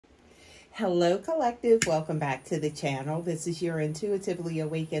Hello, collective. Welcome back to the channel. This is your intuitively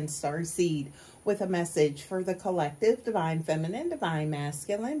awakened starseed with a message for the collective, divine feminine, divine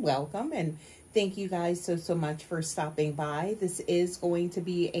masculine. Welcome, and thank you guys so much for stopping by. This is going to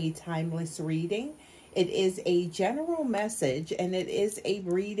be a timeless reading. It is a general message, and it is a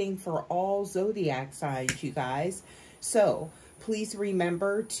reading for all zodiac signs, you guys. So please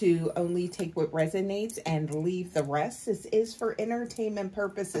remember to only take what resonates and leave the rest. This is for entertainment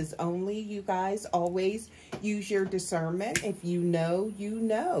purposes only, you guys. Always use your discernment. If you know, you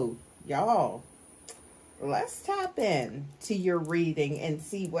know. Y'all, let's tap in to your reading and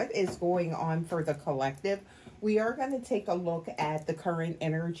see what is going on for the collective. We are going to take a look at the current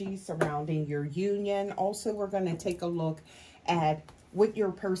energy surrounding your union. Also, we're going to take a look at what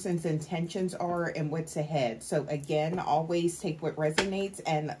your person's intentions are and what's ahead. So again, always take what resonates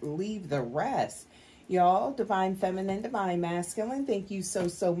and leave the rest. Y'all, divine feminine, divine masculine, thank you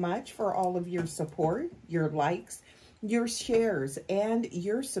so much for all of your support, your likes, your shares, and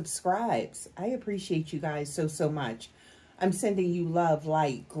your subscribes. I appreciate you guys so much. I'm sending you love,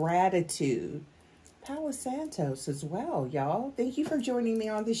 light, gratitude, Palo Santos as well, y'all. Thank you for joining me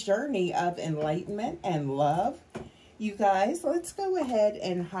on this journey of enlightenment and love. You guys, let's go ahead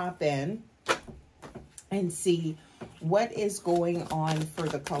and hop in and see what is going on for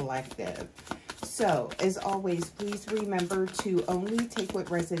the collective. So, as always, please remember to only take what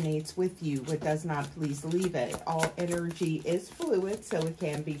resonates with you. What does not, please leave it. All energy is fluid, so it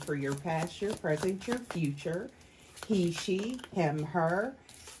can be for your past, your present, your future. He, she, him, her,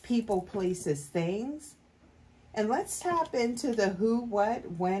 people, places, things. And let's tap into the who, what,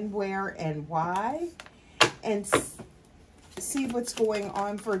 when, where, and why. And see what's going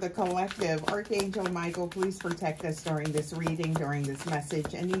on for the collective. Archangel Michael, please protect us during this reading, during this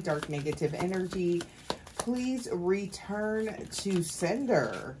message. Any dark negative energy, please return to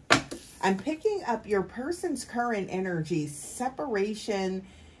sender. I'm picking up your person's current energy, separation.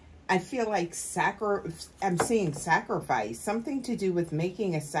 I feel like I'm seeing sacrifice, something to do with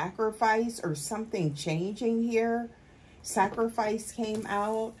making a sacrifice or something changing here. Sacrifice came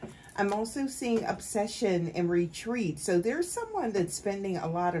out. I'm also seeing obsession and retreat. So there's someone that's spending a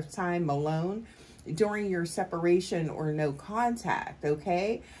lot of time alone during your separation or no contact,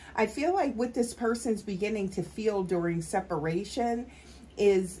 okay? I feel like what this person's beginning to feel during separation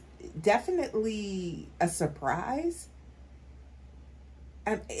is definitely a surprise.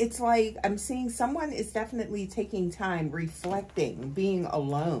 It's like I'm seeing someone is definitely taking time, reflecting, being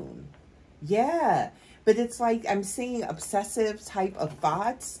alone. Yeah. But it's like I'm seeing obsessive type of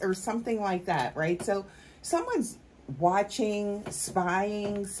thoughts or something like that, right? So someone's watching,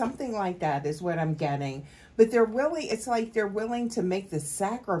 spying, something like that is what I'm getting. But they're willing, it's like they're willing to make the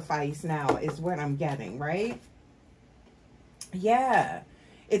sacrifice now is what I'm getting, right? Yeah.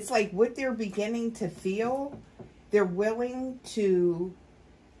 It's like what they're beginning to feel, they're willing to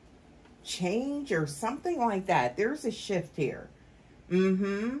change or something like that. There's a shift here.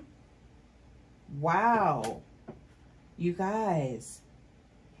 Wow, you guys,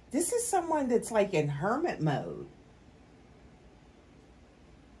 this is someone that's like in hermit mode.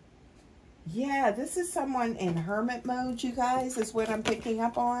 Yeah, this is someone in hermit mode, you guys, is what I'm picking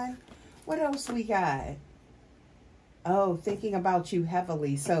up on. What else we got? Oh, thinking about you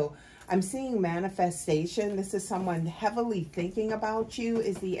heavily. So I'm seeing manifestation. This is someone heavily thinking about you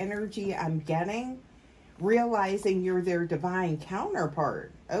is the energy I'm getting. Realizing you're their divine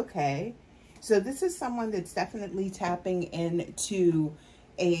counterpart. Okay. So this is someone that's definitely tapping into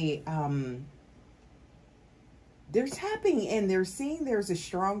a, they're tapping in, they're seeing there's a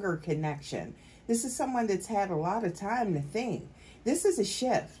stronger connection. This is someone that's had a lot of time to think. This is a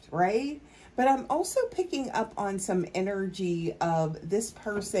shift, right? But I'm also picking up on some energy of this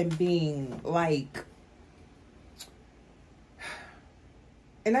person being like,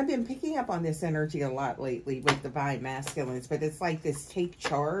 and I've been picking up on this energy a lot lately with divine masculines, but it's like this take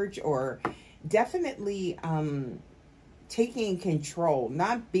charge or definitely taking control,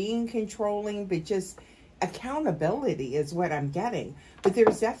 not being controlling, but just accountability is what I'm getting. But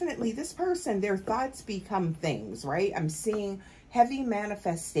there's definitely this person, their thoughts become things, right? I'm seeing heavy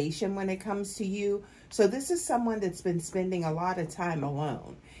manifestation when it comes to you. So this is someone that's been spending a lot of time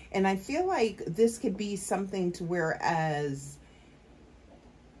alone. And I feel like this could be something to whereas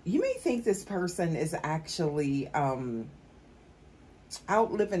you may think this person is actually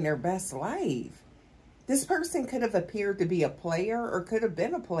out living their best life. This person could have appeared to be a player or could have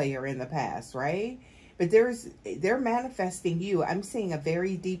been a player in the past, right? But they're manifesting you. I'm seeing a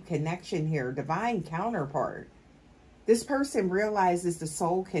very deep connection here, divine counterpart. This person realizes the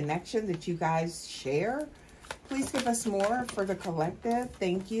soul connection that you guys share. Please give us more for the collective.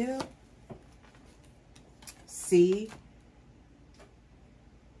 Thank you. See?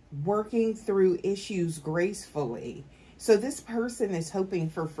 Working through issues gracefully. So this person is hoping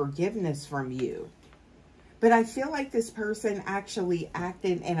for forgiveness from you. But I feel like this person actually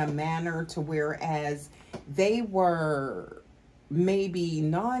acted in a manner to whereas they were maybe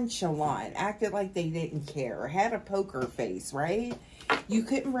nonchalant, acted like they didn't care, had a poker face, right? You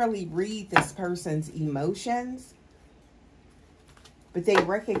couldn't really read this person's emotions, but they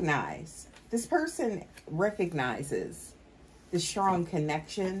recognize. This person recognizes the strong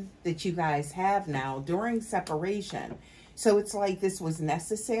connection that you guys have now during separation. So it's like this was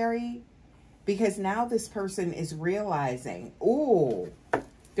necessary because now this person is realizing, oh,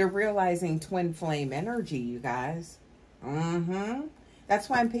 they're realizing twin flame energy, you guys. That's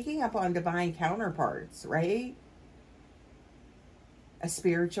why I'm picking up on divine counterparts, right?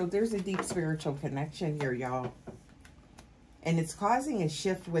 There's a deep spiritual connection here, y'all. And it's causing a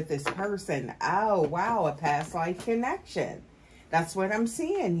shift with this person. Oh, wow, a past life connection. That's what I'm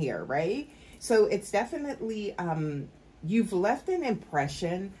seeing here, right? So it's definitely, you've left an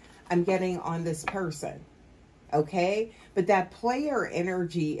impression I'm getting on this person, okay? But that player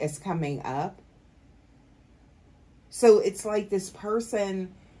energy is coming up. So it's like this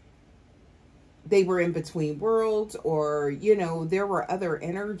person, they were in between worlds, or, you know, there were other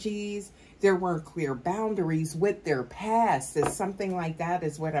energies. There weren't clear boundaries with their past. Is something like that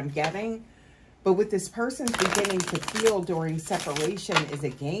is what I'm getting. But what this person's beginning to feel during separation is a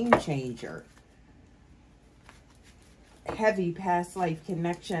game changer. Heavy past life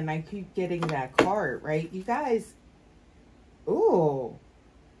connection. I keep getting that card, right? You guys, ooh.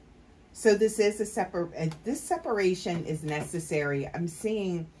 So this is this separation is necessary. I'm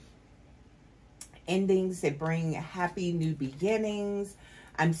seeing endings that bring happy new beginnings.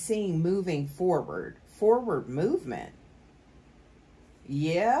 I'm seeing moving forward movement.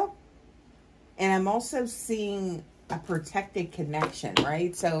 Yeah. And I'm also seeing a protected connection,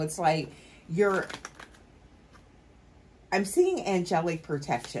 right? So it's like I'm seeing angelic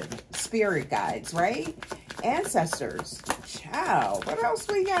protection, spirit guides, right? Ancestors. Ciao. What else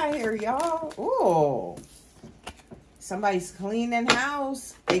we got here, y'all? Ooh. Somebody's cleaning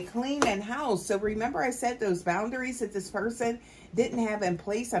house. They cleaning house. So remember I said those boundaries that this person didn't have in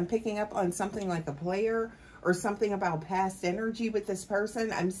place. I'm picking up on something like a player or something about past energy with this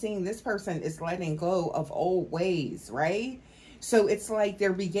person. I'm seeing this person is letting go of old ways, right? So it's like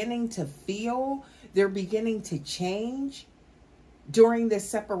they're beginning to feel, they're beginning to change during this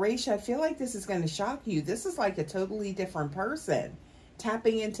separation. I feel like this is going to shock you. This is like a totally different person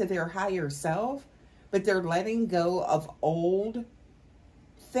tapping into their higher self, but they're letting go of old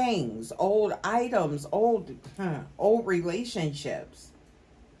things, old items, old relationships.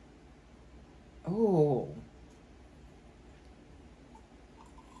 Oh.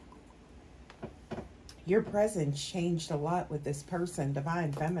 Your presence changed a lot with this person,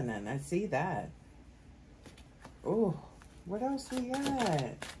 Divine Feminine. I see that. Oh, what else we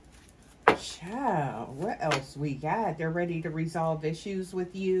got? Ciao. What else we got? They're ready to resolve issues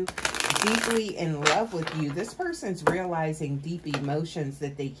with you. Deeply in love with you. This person's realizing deep emotions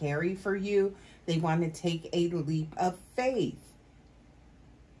that they carry for you. They want to take a leap of faith.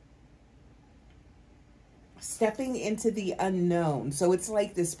 Stepping into the unknown. So it's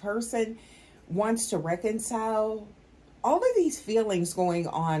like this person wants to reconcile all of these feelings going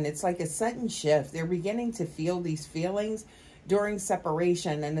on. It's like a sudden shift. They're beginning to feel these feelings during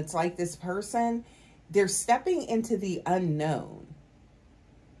separation. And it's like this person, they're stepping into the unknown.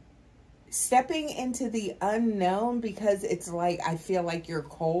 Stepping into the unknown because it's like, I feel like you're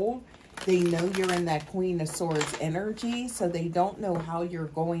cold. They know you're in that Queen of Swords energy. So they don't know how you're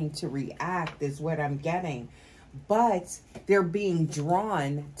going to react is what I'm getting. But they're being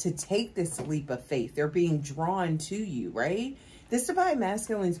drawn to take this leap of faith. They're being drawn to you, right? This Divine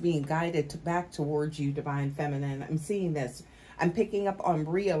Masculine is being guided back towards you, Divine Feminine. I'm seeing this. I'm picking up on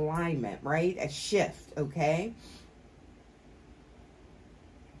realignment, right? A shift, okay?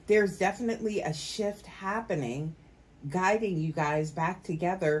 There's definitely a shift happening, guiding you guys back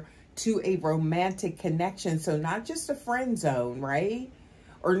together to a romantic connection. So not just a friend zone, right?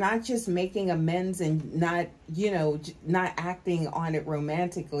 Or not just making amends and not, you know, not acting on it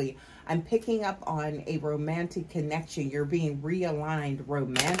romantically. I'm picking up on a romantic connection. You're being realigned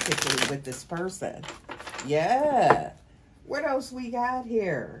romantically with this person. Yeah. What else we got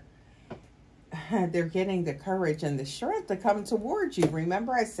here? They're getting the courage and the strength to come towards you.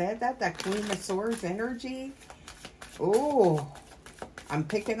 Remember I said that Queen of Swords energy? Oh, I'm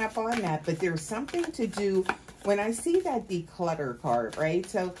picking up on that. But there's something to do when I see that declutter card, right?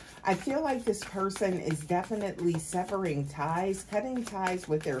 So I feel like this person is definitely severing ties, cutting ties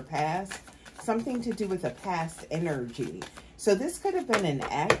with their past, Something to do with a past energy. So this could have been an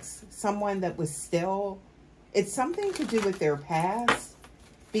ex, someone that was still, it's something to do with their past,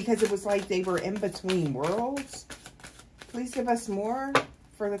 because it was like they were in between worlds. Please give us more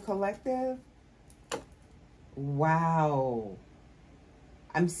for the collective. Wow.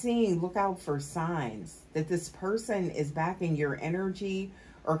 I'm seeing, look out for signs that this person is back in your energy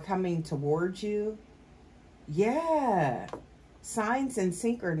or coming towards you. Yeah. Signs and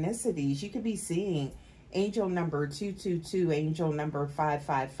synchronicities. You could be seeing angel number 222, angel number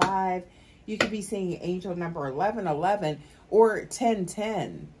 555. You could be seeing angel number 1111 or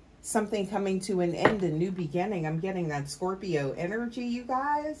 1010. Something coming to an end, a new beginning. I'm getting that Scorpio energy, you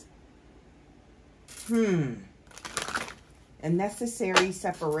guys. A necessary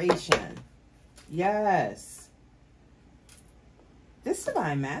separation. Yes. This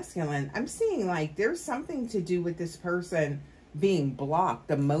divine masculine, I'm seeing like there's something to do with this person being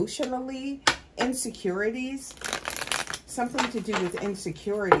blocked emotionally, insecurities. Something to do with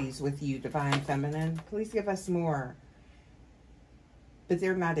insecurities with you, divine feminine. Please give us more. But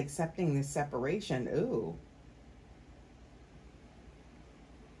they're not accepting this separation. Ooh.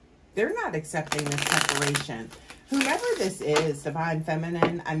 They're not accepting this separation. Whoever this is, divine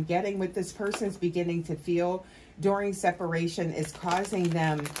feminine, I'm getting what this person's beginning to feel during separation is causing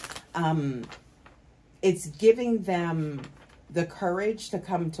them, it's giving them the courage to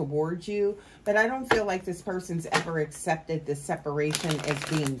come towards you. But I don't feel like this person's ever accepted the separation as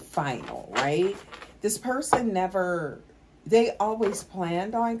being final, right? This person never, they always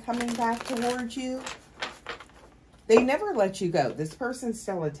planned on coming back towards you. They never let you go. This person's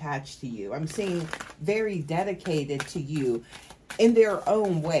still attached to you. I'm seeing very dedicated to you in their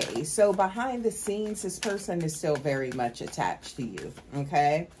own way. So behind the scenes, this person is still very much attached to you,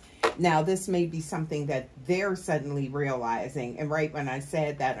 okay? Now, this may be something that they're suddenly realizing. And right when I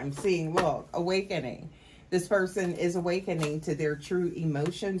said that, I'm seeing, look, awakening. This person is awakening to their true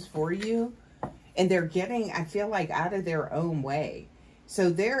emotions for you. And they're getting, I feel like, out of their own way. So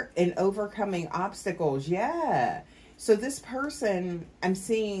they're in overcoming obstacles. Yeah. So this person, I'm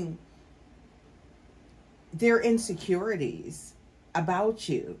seeing their insecurities about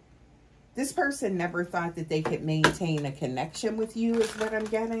you. This person never thought that they could maintain a connection with you is what I'm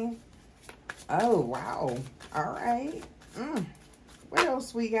getting. Oh, wow. All right. What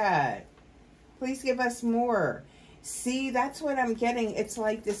else we got? Please give us more. See, that's what I'm getting. It's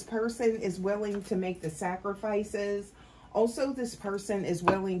like this person is willing to make the sacrifices. Also, this person is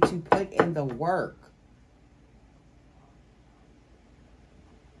willing to put in the work.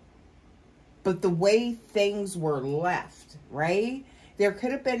 But the way things were left, right? There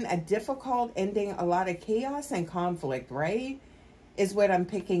could have been a difficult ending, a lot of chaos and conflict, right? Is what I'm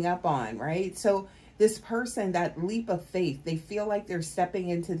picking up on, right? So this person, that leap of faith, they feel like they're stepping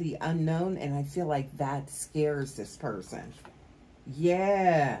into the unknown, and I feel like that scares this person.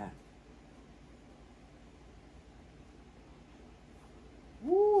 Yeah.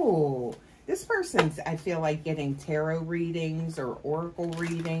 Ooh. This person's, I feel like, getting tarot readings or oracle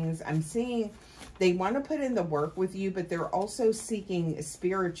readings. I'm seeing they want to put in the work with you, but they're also seeking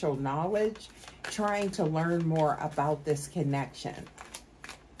spiritual knowledge, trying to learn more about this connection.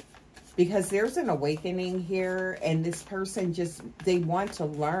 Because there's an awakening here, and this person just, they want to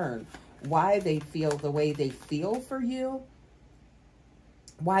learn why they feel the way they feel for you,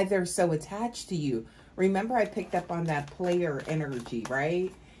 why they're so attached to you. Remember, I picked up on that player energy,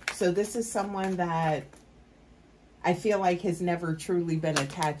 right? So this is someone that I feel like has never truly been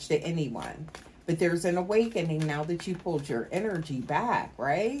attached to anyone. But there's an awakening now that you pulled your energy back,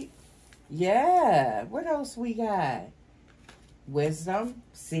 right? Yeah. What else we got? Wisdom.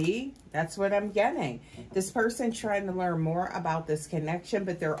 See? That's what I'm getting. This person trying to learn more about this connection,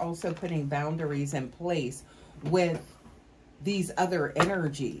 but they're also putting boundaries in place with these other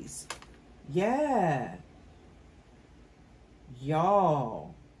energies. Yeah.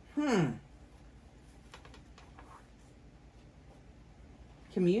 Y'all.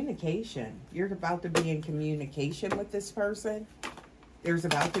 Communication. You're about to be in communication with this person. There's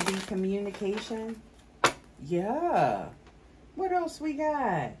about to be communication. Yeah. What else we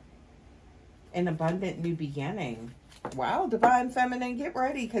got? An abundant new beginning. Wow, divine feminine, get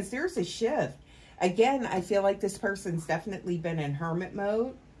ready, because there's a shift. Again, I feel like this person's definitely been in hermit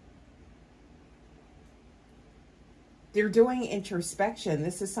mode. They're doing introspection.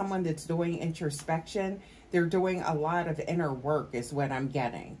 This is someone that's doing introspection. They're doing a lot of inner work is what I'm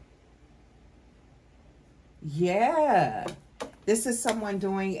getting. Yeah. This is someone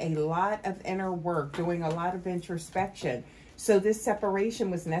doing a lot of inner work, doing a lot of introspection. So this separation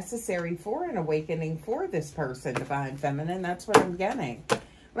was necessary for an awakening for this person, divine feminine. That's what I'm getting.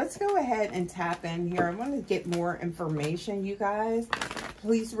 Let's go ahead and tap in here. I want to get more information, you guys.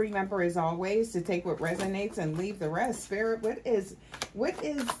 Please remember, as always, to take what resonates and leave the rest. Spirit,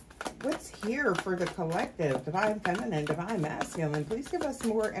 what's here for the collective? Divine Feminine, Divine Masculine. Please give us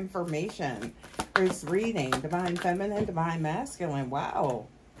more information for this reading. Divine Feminine, Divine Masculine. Wow.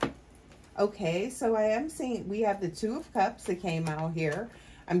 Okay, so I am seeing, we have the Two of Cups that came out here.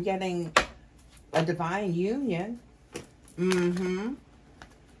 I'm getting a divine union.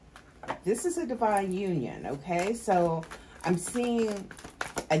 This is a divine union, okay? So I'm seeing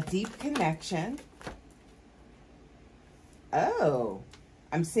a deep connection. Oh,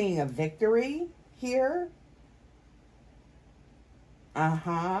 I'm seeing a victory here.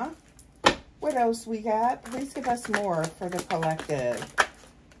 What else we got? Please give us more for the collective.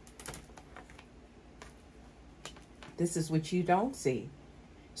 This is what you don't see.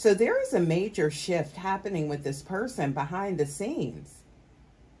 So there is a major shift happening with this person behind the scenes.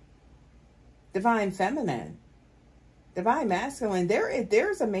 Divine Feminine, Divine Masculine,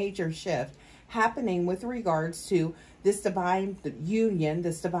 there's a major shift happening with regards to this divine union,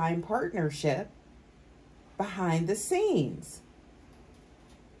 this divine partnership behind the scenes.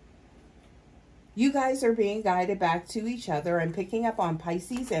 You guys are being guided back to each other. I'm picking up on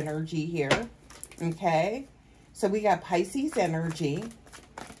Pisces energy here, okay? So we got Pisces energy.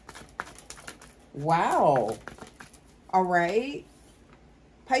 Wow. All right.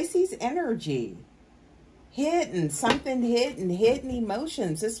 Pisces energy. Hidden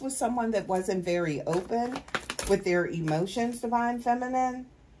emotions. This was someone that wasn't very open with their emotions, Divine Feminine.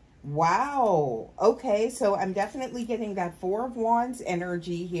 Wow. Okay, so I'm definitely getting that Four of Wands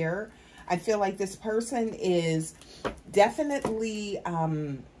energy here. I feel like this person is definitely,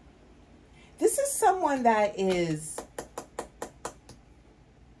 this is someone that is,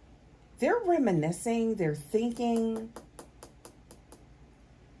 they're reminiscing, they're thinking,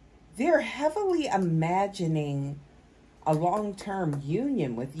 they're heavily imagining a long-term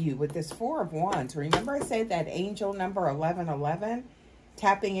union with you with this Four of Wands. Remember I said that angel number 1111,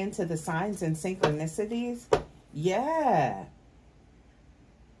 tapping into the signs and synchronicities? Yeah.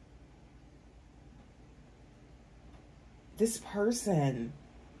 This person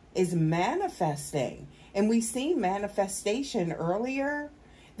is manifesting. And we see manifestation earlier.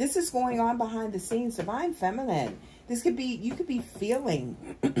 This is going on behind the scenes. Divine Feminine. This could be, you could be feeling,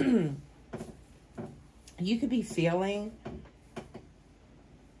 you could be feeling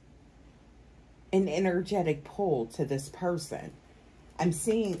an energetic pull to this person. I'm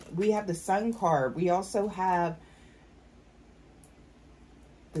seeing, we have the Sun card. We also have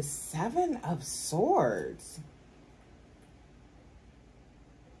the Seven of Swords.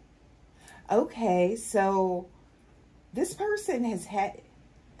 Okay, so this person has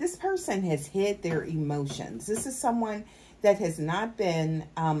hid their emotions. This is someone that has not been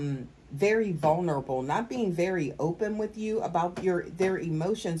very vulnerable, not being very open with you about their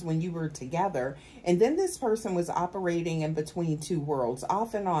emotions when you were together. And then this person was operating in between two worlds,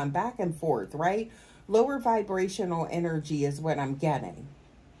 off and on, back and forth, right? Lower vibrational energy is what I'm getting.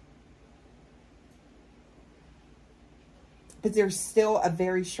 But there's still a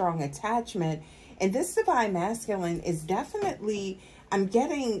very strong attachment. And this Divine Masculine is definitely, I'm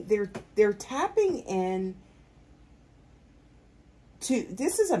getting, they're tapping in to,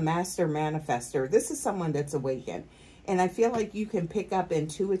 this is a master manifester. This is someone that's awakened. And I feel like you can pick up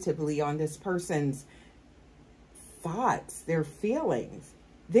intuitively on this person's thoughts, their feelings.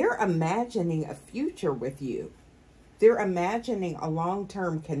 They're imagining a future with you. They're imagining a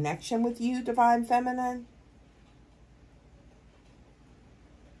long-term connection with you, Divine Feminine.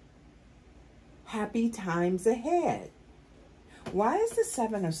 Happy times ahead. Why is the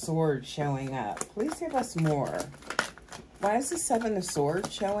Seven of Swords showing up? Please give us more. Why is the Seven of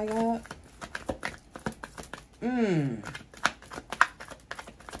Swords showing up?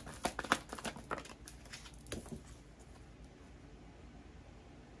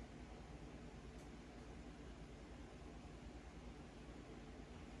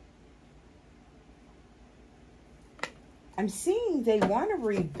 I'm seeing they want to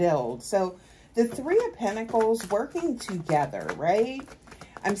rebuild. So the Three of Pentacles working together, right?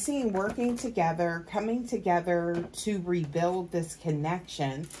 I'm seeing working together, coming together to rebuild this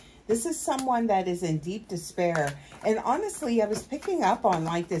connection. This is someone that is in deep despair. And honestly, I was picking up on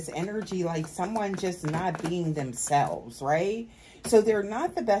like this energy, like someone just not being themselves, right? So they're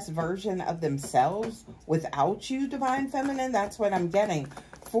not the best version of themselves without you, Divine Feminine. That's what I'm getting.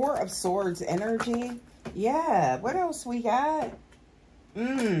 Four of Swords energy. Yeah, what else we got?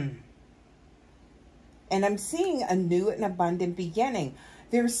 And I'm seeing a new and abundant beginning.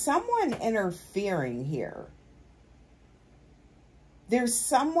 There's someone interfering here. There's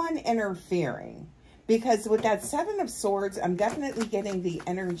someone interfering. Because with that Seven of Swords, I'm definitely getting the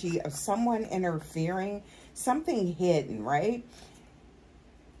energy of someone interfering. Something hidden, right?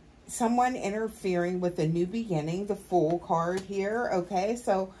 Someone interfering with a new beginning. The Fool card here, okay?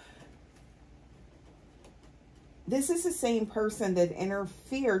 So this is the same person that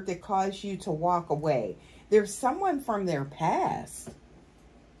interfered that caused you to walk away. There's someone from their past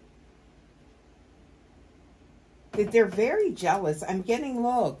that they're very jealous. I'm getting,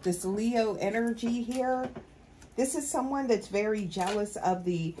 look, this Leo energy here. This is someone that's very jealous of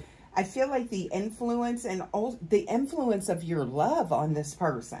the, I feel like the influence and all, the influence of your love on this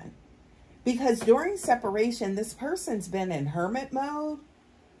person. Because during separation, this person's been in hermit mode.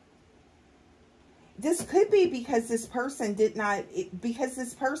 This could be because this person did not, because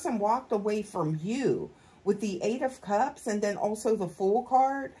this person walked away from you with the Eight of Cups and then also the Fool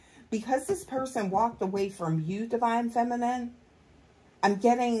card. Because this person walked away from you, Divine Feminine, I'm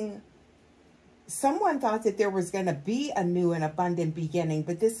getting, someone thought that there was going to be a new and abundant beginning,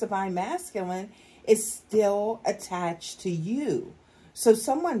 but this Divine Masculine is still attached to you. So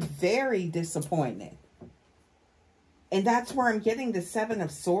someone's very disappointed. And that's where I'm getting the Seven of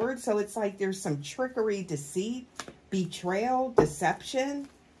Swords. So it's like there's some trickery, deceit, betrayal, deception.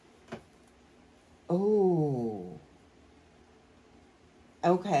 Oh.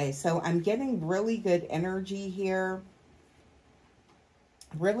 Okay, so I'm getting really good energy here.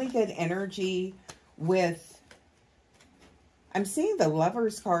 Really good energy with, I'm seeing the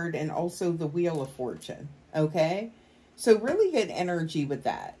Lover's card and also the Wheel of Fortune. Okay, so really good energy with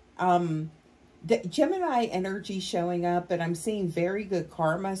that. The Gemini energy showing up, but I'm seeing very good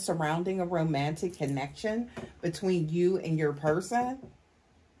karma surrounding a romantic connection between you and your person.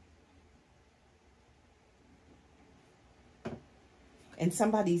 And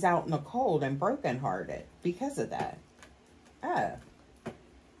somebody's out in the cold and brokenhearted because of that.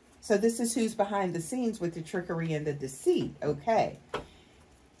 So this is who's behind the scenes with the trickery and the deceit. Okay.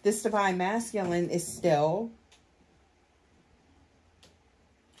 This Divine Masculine is still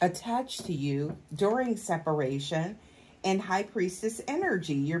attached to you during separation and High Priestess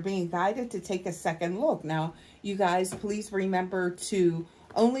energy. You're being guided to take a second look. Now, you guys, please remember to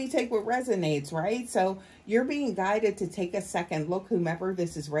only take what resonates, right? So you're being guided to take a second look, whomever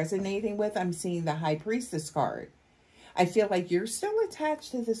this is resonating with. I'm seeing the High Priestess card. I feel like you're still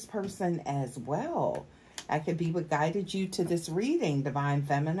attached to this person as well. That could be what guided you to this reading, Divine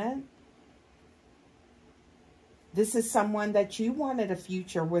Feminine. This is someone that you wanted a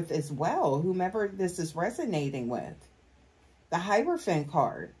future with as well, whomever this is resonating with. The Hierophant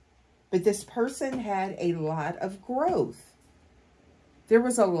card. But this person had a lot of growth. There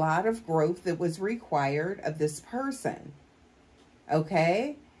was a lot of growth that was required of this person.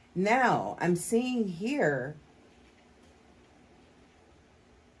 Okay? Now, I'm seeing here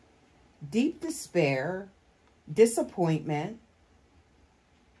deep despair, disappointment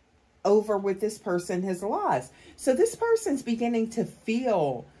over what this person has lost. So this person's beginning to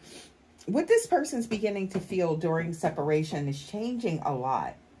feel, what this person's beginning to feel during separation is changing a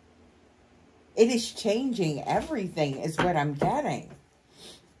lot. It is changing everything is what I'm getting.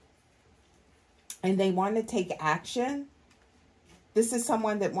 And they want to take action. This is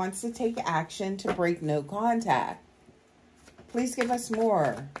someone that wants to take action to break no contact. Please give us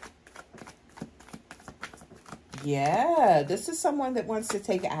more. Yeah, this is someone that wants to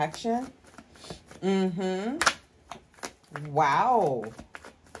take action. Wow.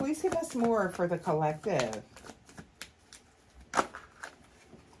 Please give us more for the collective.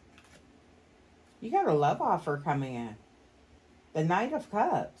 You got a love offer coming in. The Knight of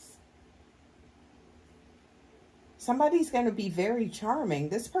Cups. Somebody's going to be very charming.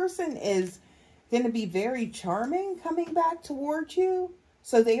 This person is going to be very charming coming back towards you.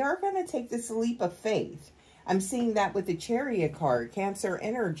 So they are going to take this leap of faith. I'm seeing that with the Chariot card, Cancer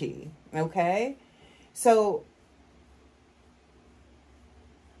energy, okay? So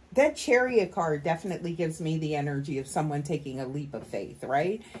that Chariot card definitely gives me the energy of someone taking a leap of faith,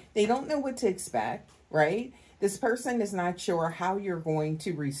 right? They don't know what to expect, right? This person is not sure how you're going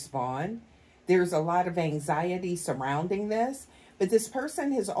to respond. There's a lot of anxiety surrounding this. But this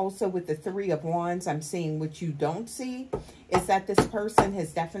person has also, with the Three of Wands, I'm seeing what you don't see is that this person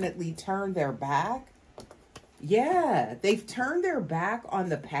has definitely turned their back. Yeah, they've turned their back on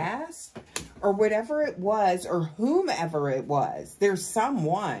the past or whatever it was or whomever it was. There's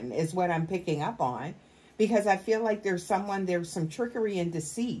someone is what I'm picking up on because I feel like there's someone, there's some trickery and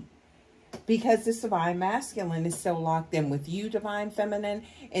deceit because this Divine Masculine is still locked in with you, Divine Feminine,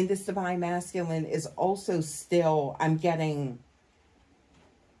 and this Divine Masculine is also still, I'm getting,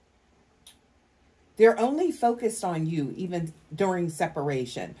 They're only focused on you, even during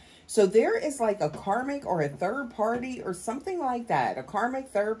separation. So there is like a karmic or a third party or something like that. A karmic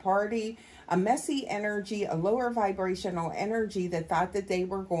third party, a messy energy, a lower vibrational energy that thought that they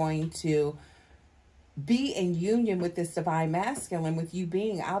were going to be in union with this divine masculine, with you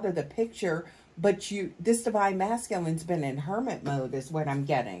being out of the picture. But this divine masculine's been in hermit mode is what I'm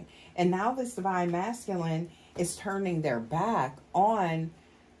getting. And now this divine masculine is turning their back on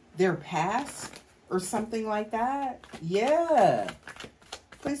their past or something like that. Yeah.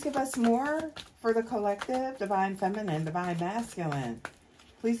 Please give us more for the collective, divine feminine, divine masculine.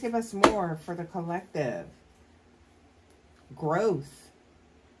 Please give us more for the collective. Growth.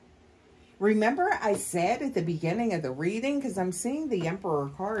 Remember I said at the beginning of the reading, because I'm seeing the Emperor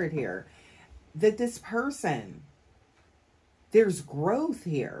card here, that this person, there's growth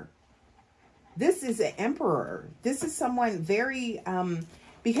here. This is an Emperor. This is someone very,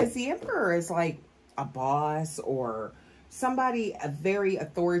 because the Emperor is like a boss or somebody, a very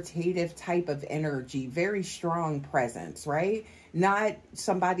authoritative type of energy, very strong presence, right? Not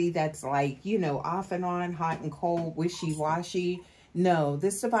somebody that's like, you know, off and on, hot and cold, wishy-washy. No,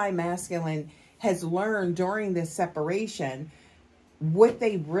 this divine masculine has learned during this separation what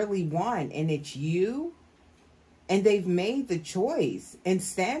they really want, and it's you. And they've made the choice and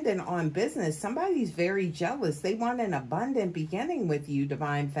standing on business. Somebody's very jealous. They want an abundant beginning with you,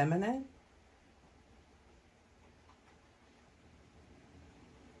 divine feminine.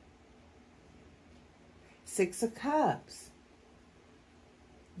 Six of Cups.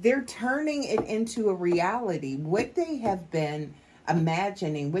 They're turning it into a reality. What they have been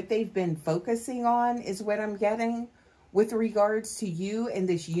imagining, what they've been focusing on is what I'm getting with regards to you and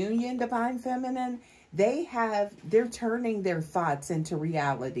this union, divine feminine. They're turning their thoughts into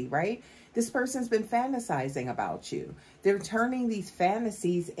reality, right? This person's been fantasizing about you. They're turning these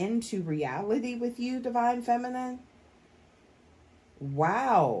fantasies into reality with you, divine feminine.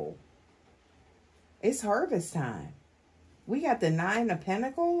 Wow. It's harvest time. We got the Nine of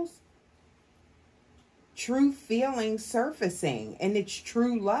Pentacles. True feelings surfacing, and it's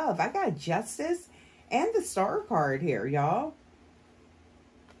true love. I got Justice and the Star card here, y'all.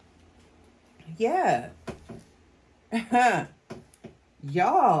 Yeah.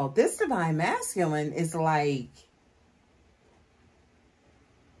 Y'all, this divine masculine is like,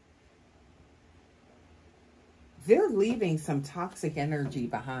 they're leaving some toxic energy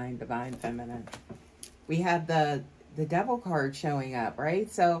behind, divine feminine. We have the Devil card showing up, right?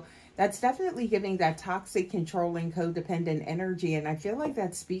 So that's definitely giving that toxic, controlling, codependent energy. And I feel like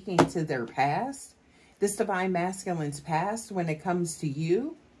that's speaking to their past. This divine masculine's past when it comes to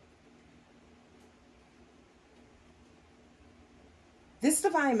you. This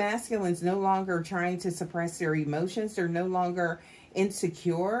divine masculine's no longer trying to suppress their emotions. They're no longer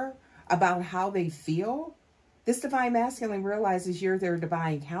insecure about how they feel. This divine masculine realizes you're their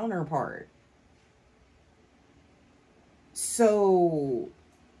divine counterpart. So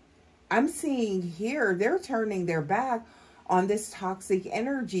I'm seeing here, they're turning their back on this toxic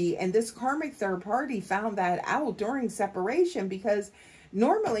energy. And this karmic third party found that out during separation, because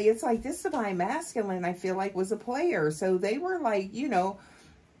normally it's like this divine masculine, I feel like, was a player. So they were like, you know,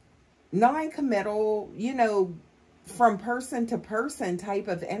 non-committal, you know, from person to person type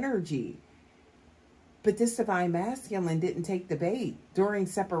of energy. But this divine masculine didn't take the bait during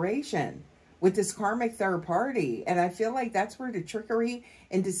separation with this karmic third party. And I feel like that's where the trickery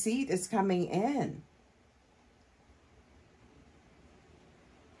and deceit is coming in.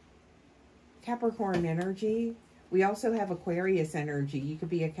 Capricorn energy. We also have Aquarius energy. You could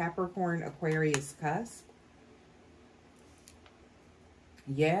be a Capricorn, Aquarius cusp.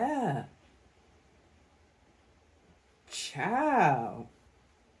 Yeah. Ciao.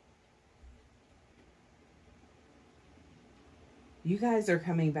 You guys are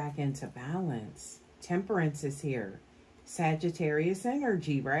coming back into balance. Temperance is here. Sagittarius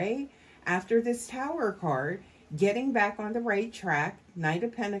energy, right? After this Tower card, getting back on the right track. Knight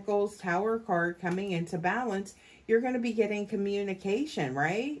of Pentacles, Tower card coming into balance. You're going to be getting communication,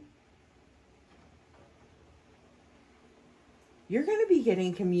 right? You're going to be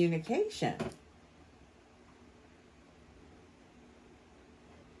getting communication.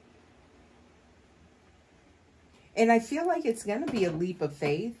 And I feel like it's going to be a leap of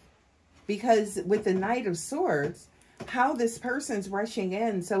faith, because with the Knight of Swords, how this person's rushing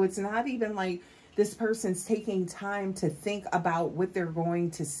in. So it's not even like this person's taking time to think about what they're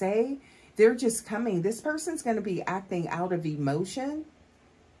going to say. They're just coming. This person's going to be acting out of emotion.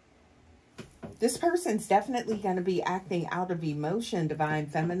 This person's definitely going to be acting out of emotion, divine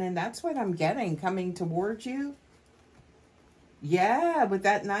feminine. That's what I'm getting coming towards you. Yeah, with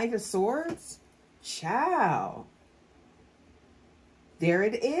that Knight of Swords. Ciao. There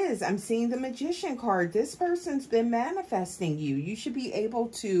it is. I'm seeing the Magician card. This person's been manifesting you. You should be able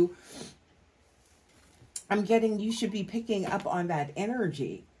to, I'm getting, you should be picking up on that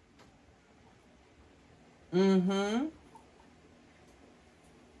energy.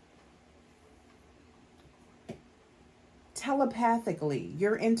 Telepathically,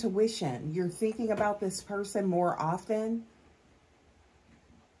 your intuition, you're thinking about this person more often.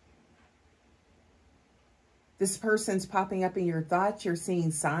 This person's popping up in your thoughts. You're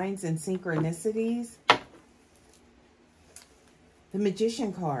seeing signs and synchronicities. The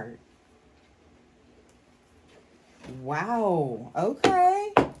Magician card. Wow.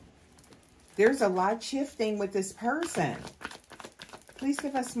 Okay. There's a lot shifting with this person. Please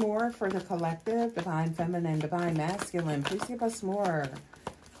give us more for the collective, Divine Feminine, Divine Masculine. Please give us more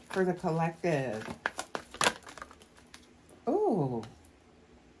for the collective. Oh.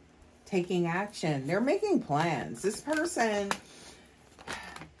 Taking action. They're making plans. This person,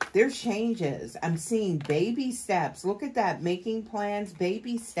 there's changes. I'm seeing baby steps. Look at that. Making plans,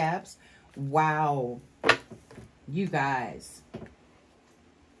 baby steps. Wow. You guys.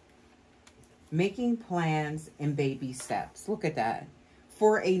 Making plans and baby steps. Look at that.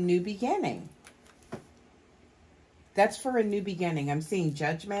 For a new beginning. That's for a new beginning. I'm seeing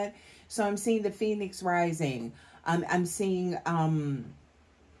judgment. So I'm seeing the Phoenix rising. I'm seeing...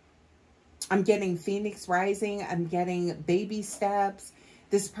 I'm getting Phoenix rising. I'm getting baby steps.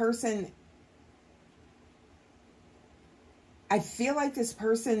 This person, I feel like this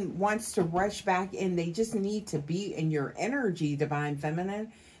person wants to rush back in. They just need to be in your energy, Divine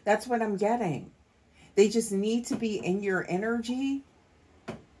Feminine. That's what I'm getting. They just need to be in your energy.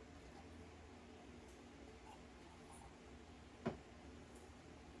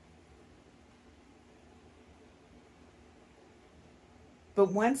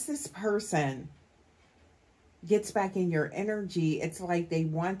 But once this person gets back in your energy, it's like they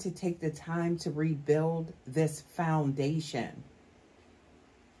want to take the time to rebuild this foundation.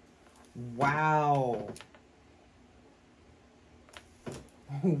 Wow.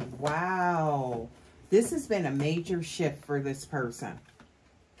 Wow. This has been a major shift for this person.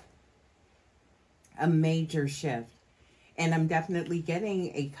 A major shift. And I'm definitely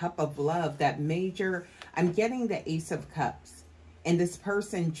getting a cup of love. That major, I'm getting the Ace of Cups. And this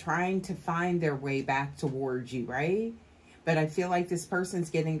person trying to find their way back towards you, right? But I feel like this person's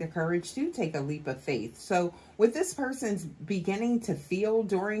getting the courage to take a leap of faith. So what this person's beginning to feel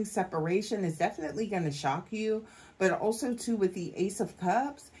during separation is definitely going to shock you. But also, too, with the Ace of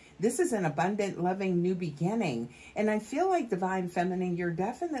Cups, this is an abundant, loving new beginning. And I feel like, Divine Feminine, you're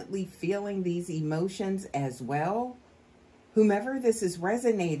definitely feeling these emotions as well. Whomever this is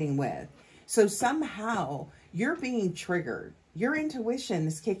resonating with. So somehow you're being triggered. Your intuition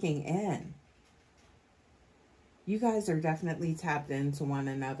is kicking in. You guys are definitely tapped into one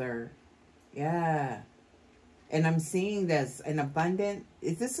another. Yeah. And I'm seeing this, an abundant,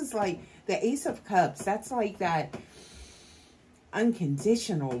 this is like the Ace of Cups. That's like that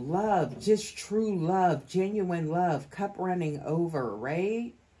unconditional love, just true love, genuine love, cup running over,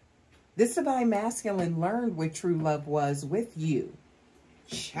 right? This Divine Masculine learned what true love was with you.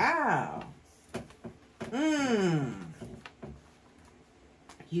 Ciao.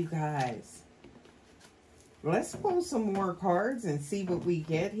 You guys, let's pull some more cards and see what we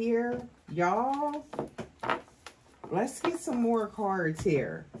get here, y'all. Let's get some more cards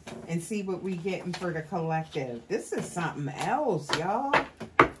here and see what we getting for the collective. This is something else, y'all.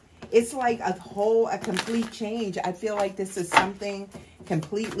 It's like a complete change. I feel like this is something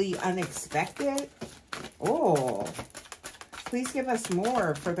completely unexpected. Oh, please give us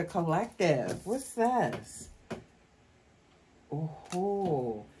more for the collective. What's this?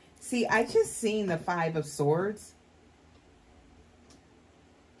 Oh, see, I just seen the Five of Swords.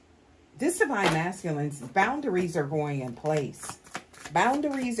 This Divine Masculine's boundaries are going in place.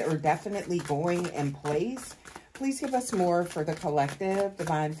 Boundaries are definitely going in place. Please give us more for the collective,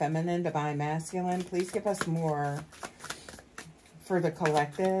 Divine Feminine, Divine Masculine. Please give us more for the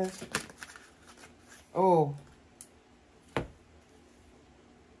collective. Oh.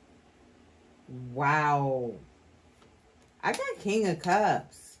 Wow. I got King of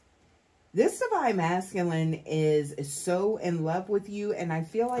Cups. This Divine Masculine is so in love with you. And I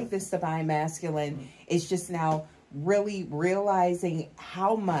feel like this Divine Masculine is just now really realizing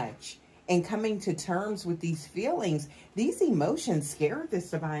how much and coming to terms with these feelings. These emotions scared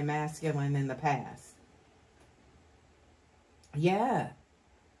this Divine Masculine in the past. Yeah.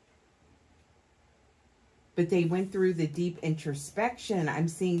 But they went through the deep introspection. I'm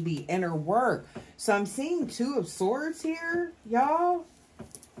seeing the inner work. So I'm seeing Two of Swords here, y'all.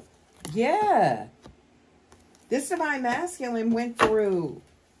 Yeah. This divine masculine went through,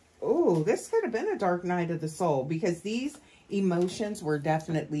 oh, this could have been a dark night of the soul, because these emotions were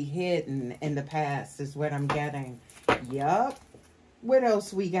definitely hidden in the past is what I'm getting. Yup. What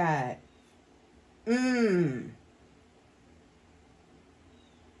else we got?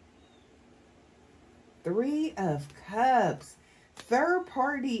 Three of Cups. Third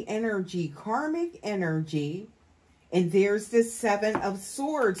party energy, karmic energy. And there's the Seven of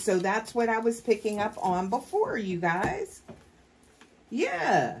Swords. So that's what I was picking up on before, you guys.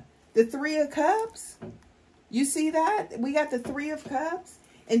 Yeah. The Three of Cups. You see that? We got the Three of Cups.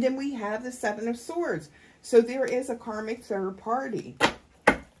 And then we have the Seven of Swords. So there is a karmic third party.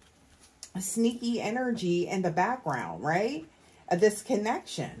 A sneaky energy in the background, right? This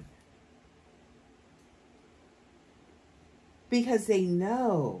connection. Because they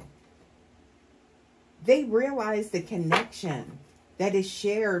know. They realize the connection that is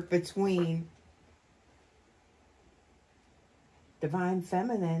shared between divine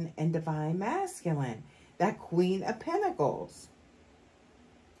feminine and divine masculine. That Queen of Pentacles.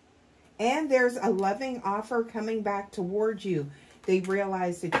 And there's a loving offer coming back towards you. They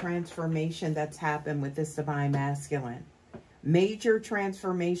realize the transformation that's happened with this divine masculine. Major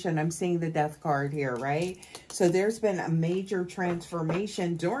transformation. I'm seeing the Death card here, right? So there's been a major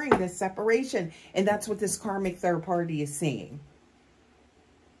transformation during this separation. And that's what this karmic third party is seeing.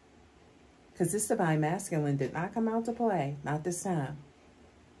 Because this divine masculine did not come out to play. Not this time.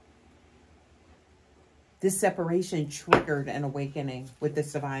 This separation triggered an awakening with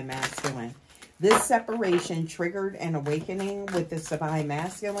this divine masculine. This separation triggered an awakening with this divine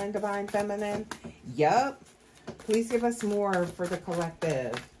masculine, divine feminine. Yup. Please give us more for the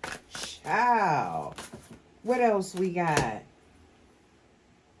collective. Ciao. What else we got?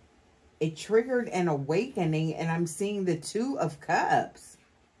 It triggered an awakening, and I'm seeing the Two of Cups.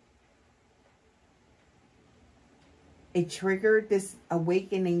 It triggered this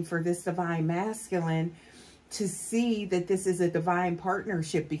awakening for this divine masculine to see that this is a divine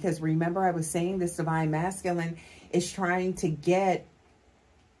partnership. Because remember, I was saying this divine masculine is trying to get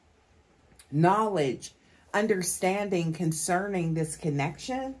knowledge, understanding concerning this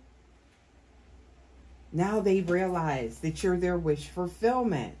connection. Now they realize that you're their wish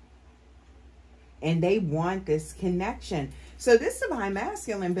fulfillment. And they want this connection. So this divine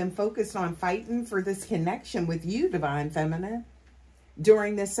masculine been focused on fighting for this connection with you, divine feminine,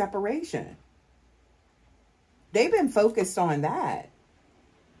 during this separation. They've been focused on that.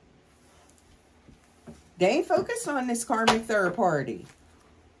 They ain't focused on this karmic third party.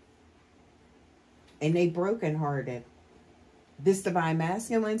 And they brokenhearted. This divine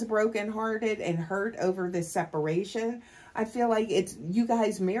masculine's brokenhearted and hurt over this separation. I feel like it's you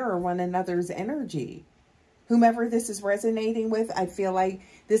guys mirror one another's energy. Whomever this is resonating with, I feel like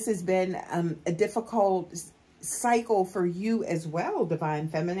this has been a difficult cycle for you as well, divine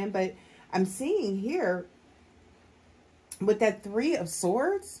feminine. But I'm seeing here with that Three of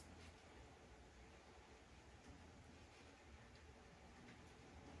Swords,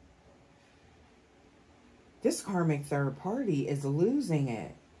 this karmic third party is losing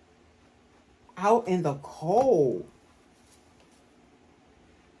it. Out in the cold.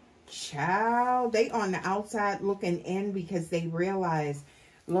 Child, they on the outside looking in because they realize,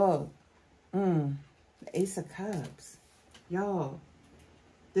 look, the Ace of Cups. Y'all,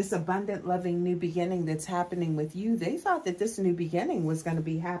 this abundant, loving new beginning that's happening with you, they thought that this new beginning was going to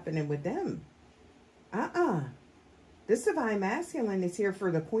be happening with them. This divine masculine is here for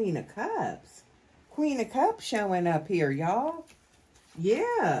the Queen of Cups. Queen of Cups showing up here, y'all.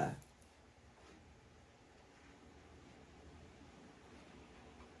 Yeah.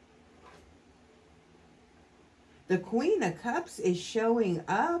 The Queen of Cups is showing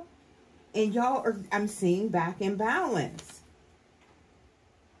up, and y'all are, I'm seeing, back in balance.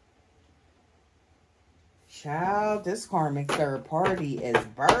 Child, this karmic third party is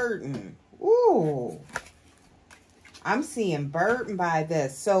burdened. Ooh. I'm seeing burdened by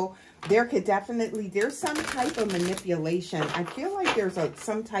this. So there could definitely, there's some type of manipulation. I feel like there's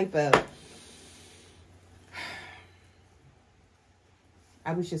some type of,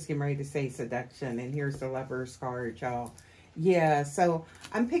 I was just getting ready to say seduction, and here's the Lover's card, y'all. Yeah, so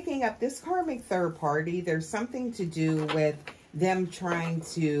I'm picking up this karmic third party. There's something to do with them trying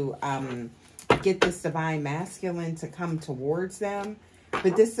to get this divine masculine to come towards them.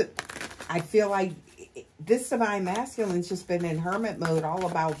 But this, I feel like this divine masculine's just been in hermit mode all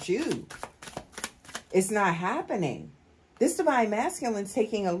about you. It's not happening. This divine masculine's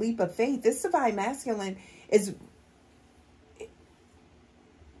taking a leap of faith. This divine masculine is,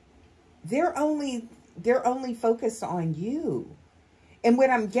 they're only focused on you. And what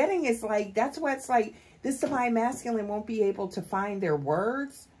I'm getting is like, that's what it's like, this divine masculine won't be able to find their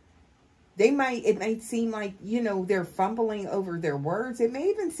words. It might seem like, you know, they're fumbling over their words. It may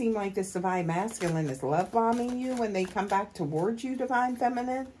even seem like this divine masculine is love bombing you when they come back towards you, divine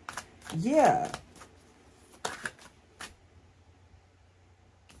feminine. Yeah.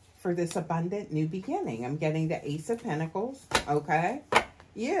 For this abundant new beginning. I'm getting the Ace of Pentacles. Okay.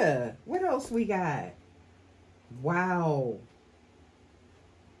 Yeah. What else we got? Wow.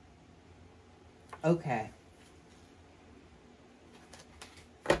 Okay.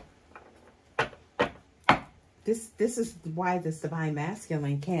 This is why this divine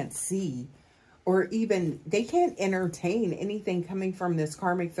masculine can't see, or even they can't entertain anything coming from this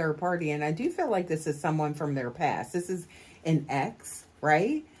karmic third party. And I do feel like this is someone from their past. This is an ex,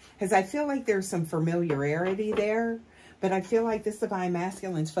 right? Because I feel like there's some familiarity there. But I feel like this divine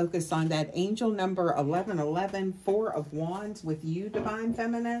masculine's focused on that angel number 1111, 4 of Wands with you, divine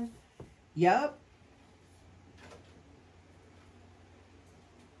feminine. Yup.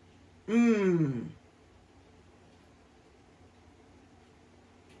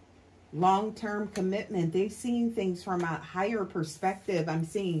 Long-term commitment. They've seen things from a higher perspective. I'm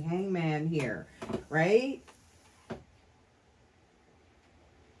seeing Hangman here, right?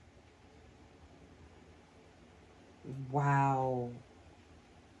 Wow.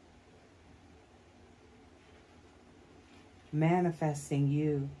 Manifesting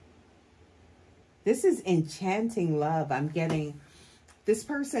you. This is enchanting love. I'm getting, this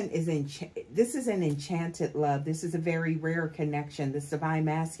person is this is an enchanted love. This is a very rare connection. This divine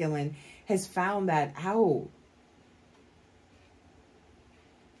masculine has found that out.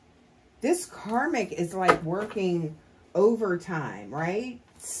 This karmic is like working overtime, right?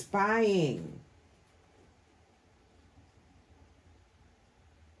 Spying.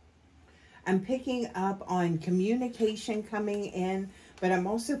 I'm picking up on communication coming in, but I'm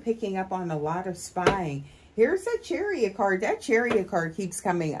also picking up on a lot of spying. Here's that Chariot card. That Chariot card keeps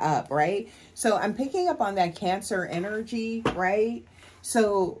coming up, right? So I'm picking up on that Cancer energy, right?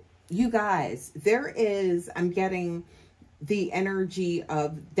 So you guys, I'm getting the energy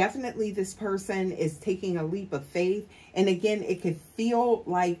of definitely this person is taking a leap of faith. And again, it could feel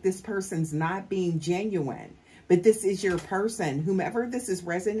like this person's not being genuine. But this is your person, whomever this is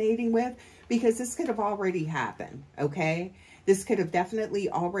resonating with, because this could have already happened, okay? This could have definitely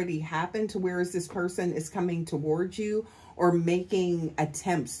already happened to where this person is coming towards you or making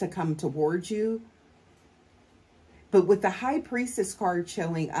attempts to come towards you. But with the High Priestess card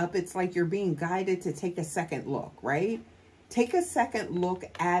showing up, it's like you're being guided to take a second look, right? Take a second look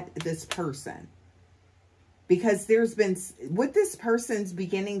at this person. Because there's been, what this person's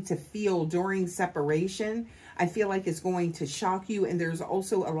beginning to feel during separation, I feel like it's going to shock you. And there's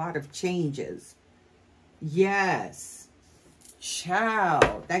also a lot of changes. Yes.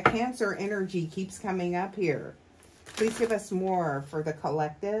 Child. That Cancer energy keeps coming up here. Please give us more for the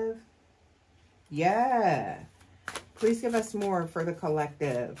collective. Yeah. Please give us more for the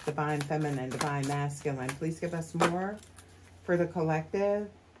collective. Divine feminine, divine masculine. Please give us more for the collective.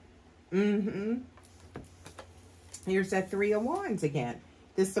 Here's that 3 of Wands again.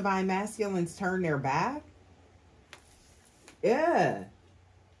 This divine masculine's turned their back. Yeah.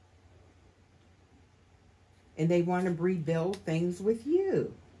 And they want to rebuild things with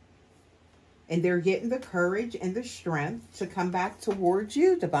you. And they're getting the courage and the strength to come back towards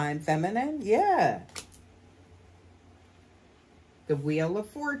you, divine feminine. Yeah. The Wheel of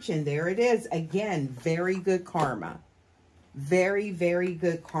Fortune. There it is. Again, very good karma. Very, very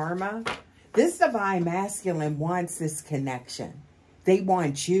good karma. This divine masculine wants this connection. They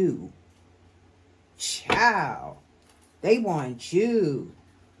want you. Ciao. They want you.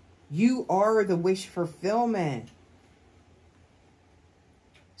 You are the wish fulfillment.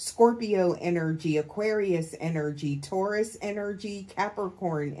 Scorpio energy, Aquarius energy, Taurus energy,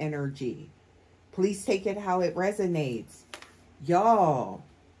 Capricorn energy. Please take it how it resonates. Y'all.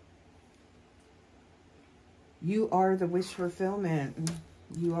 You are the wish fulfillment.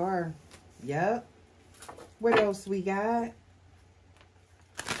 You are. Yep. What else we got?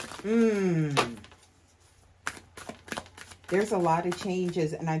 There's a lot of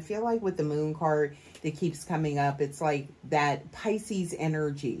changes. And I feel like with the Moon card that keeps coming up, it's like that Pisces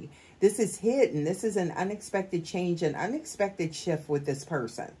energy. This is hidden. This is an unexpected change, an unexpected shift with this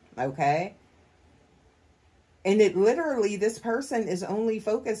person. Okay? And it literally, this person is only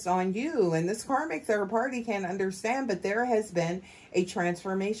focused on you. And this karmic third party can't understand, but there has been a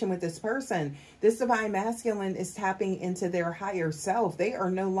transformation with this person. This divine masculine is tapping into their higher self. They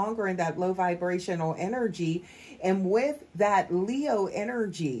are no longer in that low vibrational energy. And with that Leo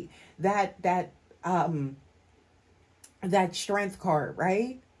energy, that that Strength card,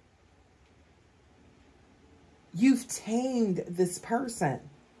 right? You've tamed this person.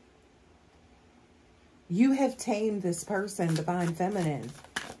 You have tamed this person, Divine Feminine.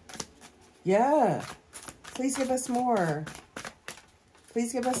 Yeah. Please give us more.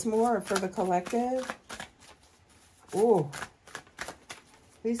 Please give us more for the collective. Oh.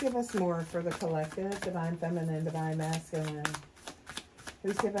 Please give us more for the collective, Divine Feminine, Divine Masculine.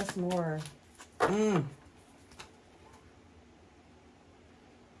 Please give us more.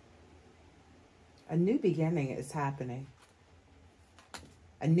 A new beginning is happening.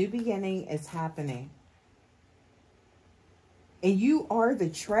 A new beginning is happening. And you are the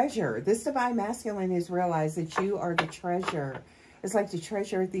treasure. This Divine Masculine has realized that you are the treasure. It's like the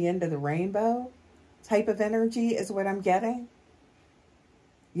treasure at the end of the rainbow type of energy is what I'm getting.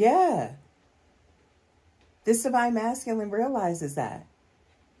 Yeah. This Divine Masculine realizes that.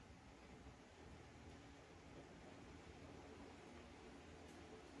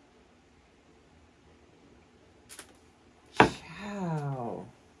 Wow.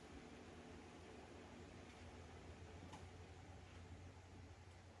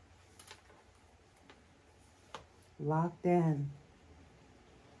 Locked in.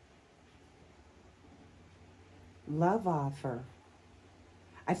 Love offer.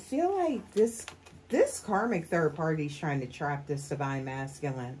 I feel like this karmic third party is trying to trap this Divine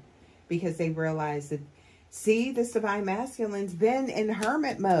Masculine because they realize that, see, this Divine Masculine's been in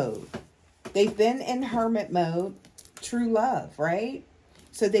hermit mode. They've been in hermit mode, true love, right?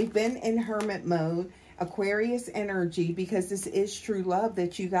 So they've been in hermit mode, Aquarius energy, because this is true love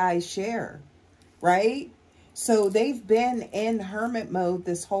that you guys share, right? So they've been in hermit mode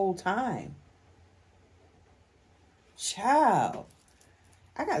this whole time. Ciao.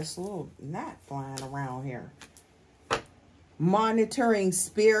 I got this little gnat flying around here. Monitoring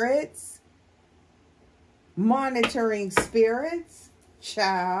spirits. Monitoring spirits.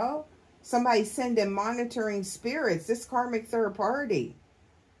 Ciao. Somebody sending monitoring spirits. This karmic third party.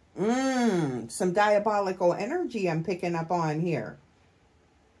 Some diabolical energy I'm picking up on here.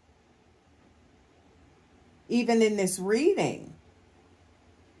 Even in this reading.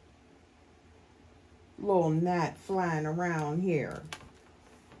 Little gnat flying around here.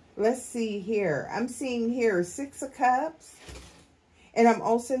 Let's see here. I'm seeing here 6 of Cups. And I'm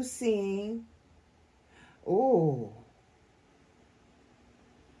also seeing, oh,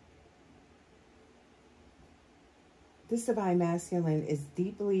 this Divine Masculine is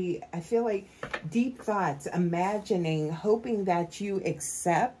deeply, I feel like deep thoughts, imagining, hoping that you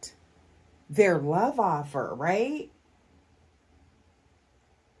accept their love offer, right?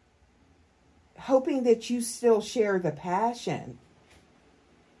 Hoping that you still share the passion.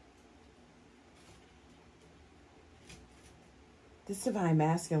 This Divine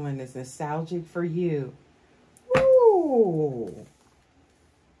Masculine is nostalgic for you. Ooh.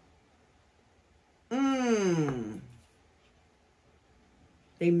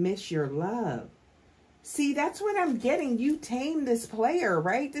 They miss your love. See, that's what I'm getting. You tame this player,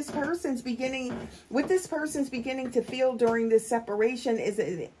 right? This person's beginning, what this person's beginning to feel during this separation is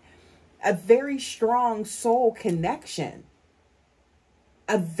a very strong soul connection.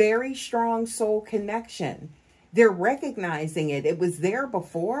 A very strong soul connection. They're recognizing it. It was there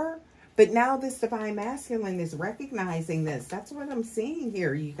before, but now this Divine Masculine is recognizing this. That's what I'm seeing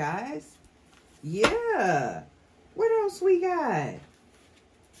here, you guys. Yeah. What else we got?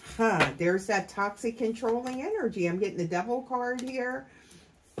 There's that toxic controlling energy. I'm getting the Devil card here.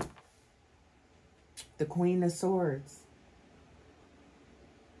 The Queen of Swords.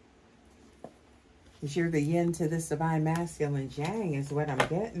 Because you're the yin to this Divine Masculine. Yang is what I'm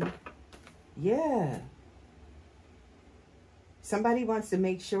getting. Yeah. Somebody wants to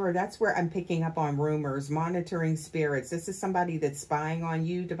make sure. That's where I'm picking up on rumors. Monitoring spirits. This is somebody that's spying on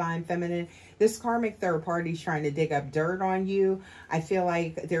you, Divine Feminine. This karmic third party is trying to dig up dirt on you. I feel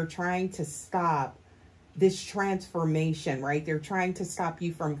like they're trying to stop this transformation, right? They're trying to stop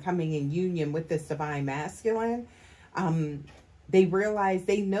you from coming in union with this Divine Masculine. They realize,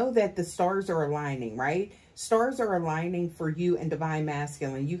 they know that the stars are aligning, right? Stars are aligning for you and Divine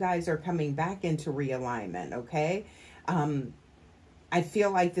Masculine. You guys are coming back into realignment, okay? I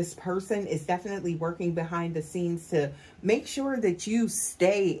feel like this person is definitely working behind the scenes to make sure that you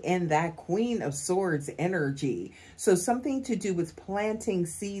stay in that Queen of Swords energy. So something to do with planting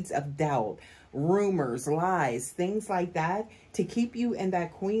seeds of doubt, rumors, lies, things like that, to keep you in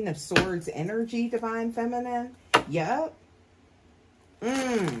that Queen of Swords energy, Divine Feminine. Yep.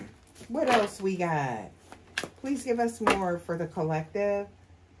 What else we got? Please give us more for the collective.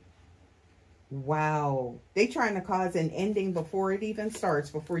 Wow. They trying to cause an ending before it even starts,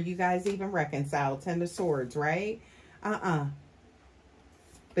 before you guys even reconcile. 10 of Swords, right? But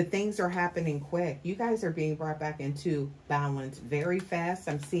things are happening quick. You guys are being brought back into balance very fast.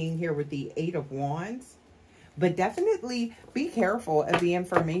 I'm seeing here with the 8 of Wands. But definitely be careful of the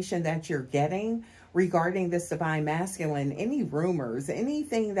information that you're getting regarding this Divine Masculine. Any rumors,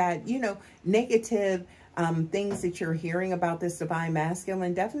 anything that, you know, negative things that you're hearing about this Divine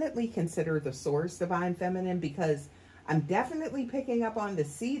Masculine, definitely consider the source, Divine Feminine, because I'm definitely picking up on the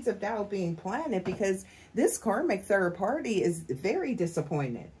seeds of doubt being planted, because this karmic third party is very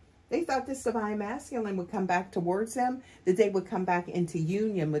disappointed. They thought this Divine Masculine would come back towards them, that they would come back into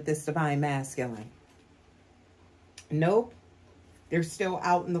union with this Divine Masculine. Nope. They're still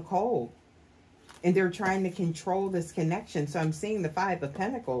out in the cold. And they're trying to control this connection. So I'm seeing the 5 of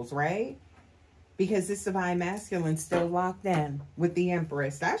Pentacles, right? Because this Divine Masculine's still locked in with the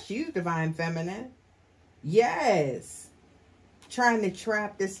Empress. That's you, Divine Feminine. Yes. Trying to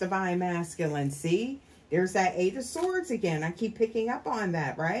trap this Divine Masculine. See? There's that 8 of Swords again. I keep picking up on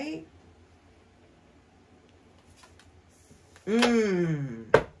that, right?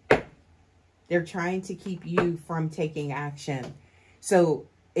 They're trying to keep you from taking action. So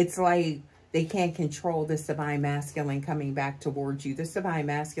it's like they can't control this Divine Masculine coming back towards you. This Divine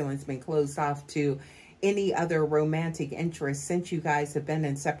Masculine's been closed off to any other romantic interest since you guys have been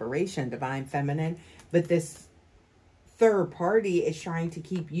in separation, Divine Feminine. But this third party is trying to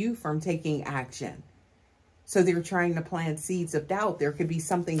keep you from taking action. So they're trying to plant seeds of doubt. There could be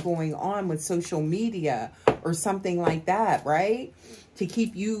something going on with social media or something like that, right? To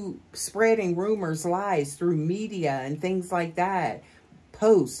keep you spreading rumors, lies through media and things like that.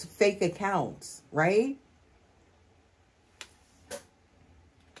 Posts, fake accounts, right?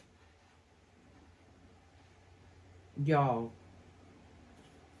 Y'all,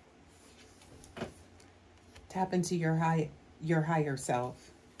 tap into your higher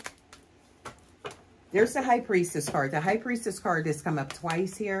self. There's the High Priestess card. The High Priestess card has come up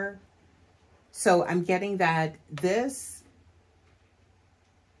twice here. So I'm getting that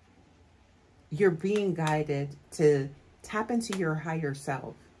you're being guided to tap into your higher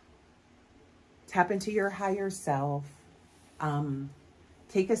self. Tap into your higher self.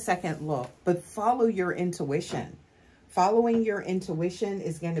 Take a second look, but follow your intuition. Following your intuition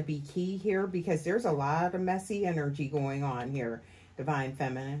is going to be key here, because there's a lot of messy energy going on here, Divine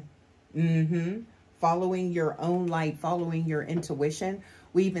Feminine. Following your own light, following your intuition.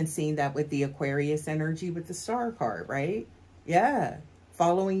 We've even seen that with the Aquarius energy with the Star card, right? Yeah.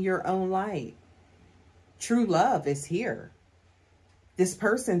 Following your own light. True love is here. This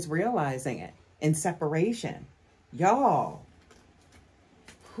person's realizing it in separation. Y'all.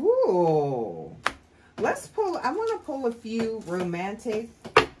 Whew. Let's pull, I want to pull a few romantic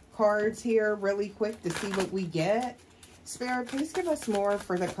cards here really quick to see what we get. Spirit, please give us more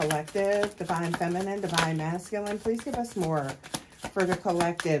for the collective. Divine Feminine, Divine Masculine, please give us more for the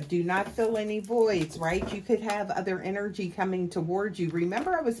collective. Do not fill any voids, right? You could have other energy coming towards you.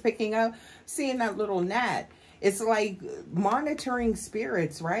 Remember, I was picking up, seeing that little gnat. It's like monitoring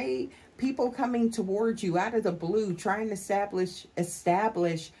spirits, right? People coming towards you out of the blue, trying to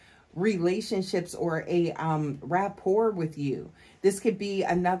establish relationships or a rapport with you. This could be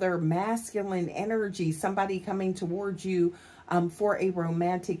another masculine energy, somebody coming towards you for a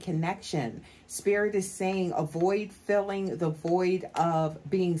romantic connection. Spirit is saying avoid filling the void of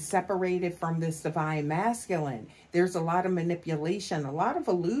being separated from this Divine Masculine. There's a lot of manipulation, a lot of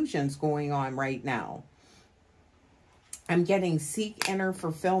illusions going on right now. I'm getting seek inner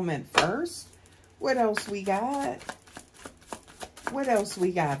fulfillment first. What else we got? What else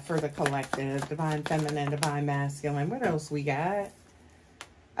we got for the collective? Divine Feminine, Divine Masculine. What else we got?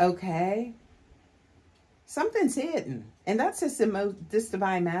 Okay. Something's hidden. And that's just this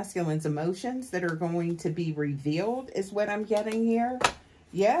Divine Masculine's emotions that are going to be revealed is what I'm getting here.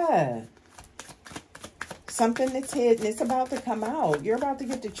 Yeah. Something that's hidden. It's about to come out. You're about to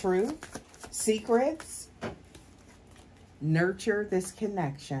get the truth. Secrets. Nurture this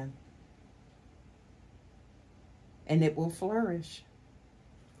connection. And it will flourish.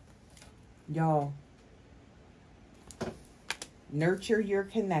 Y'all. Nurture your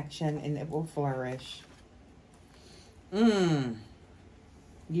connection and it will flourish. You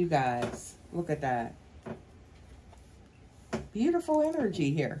guys, look at that. Beautiful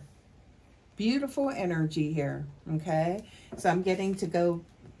energy here. Beautiful energy here. Okay. So I'm getting to go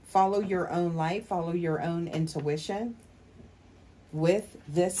follow your own light, follow your own intuition with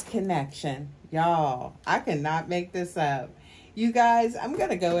this connection. Y'all, I cannot make this up. You guys, I'm going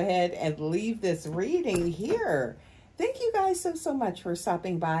to go ahead and leave this reading here. Thank you guys so much for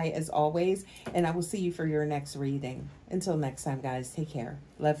stopping by as always. And I will see you for your next reading. Until next time, guys, take care.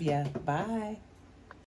 Love ya. Bye.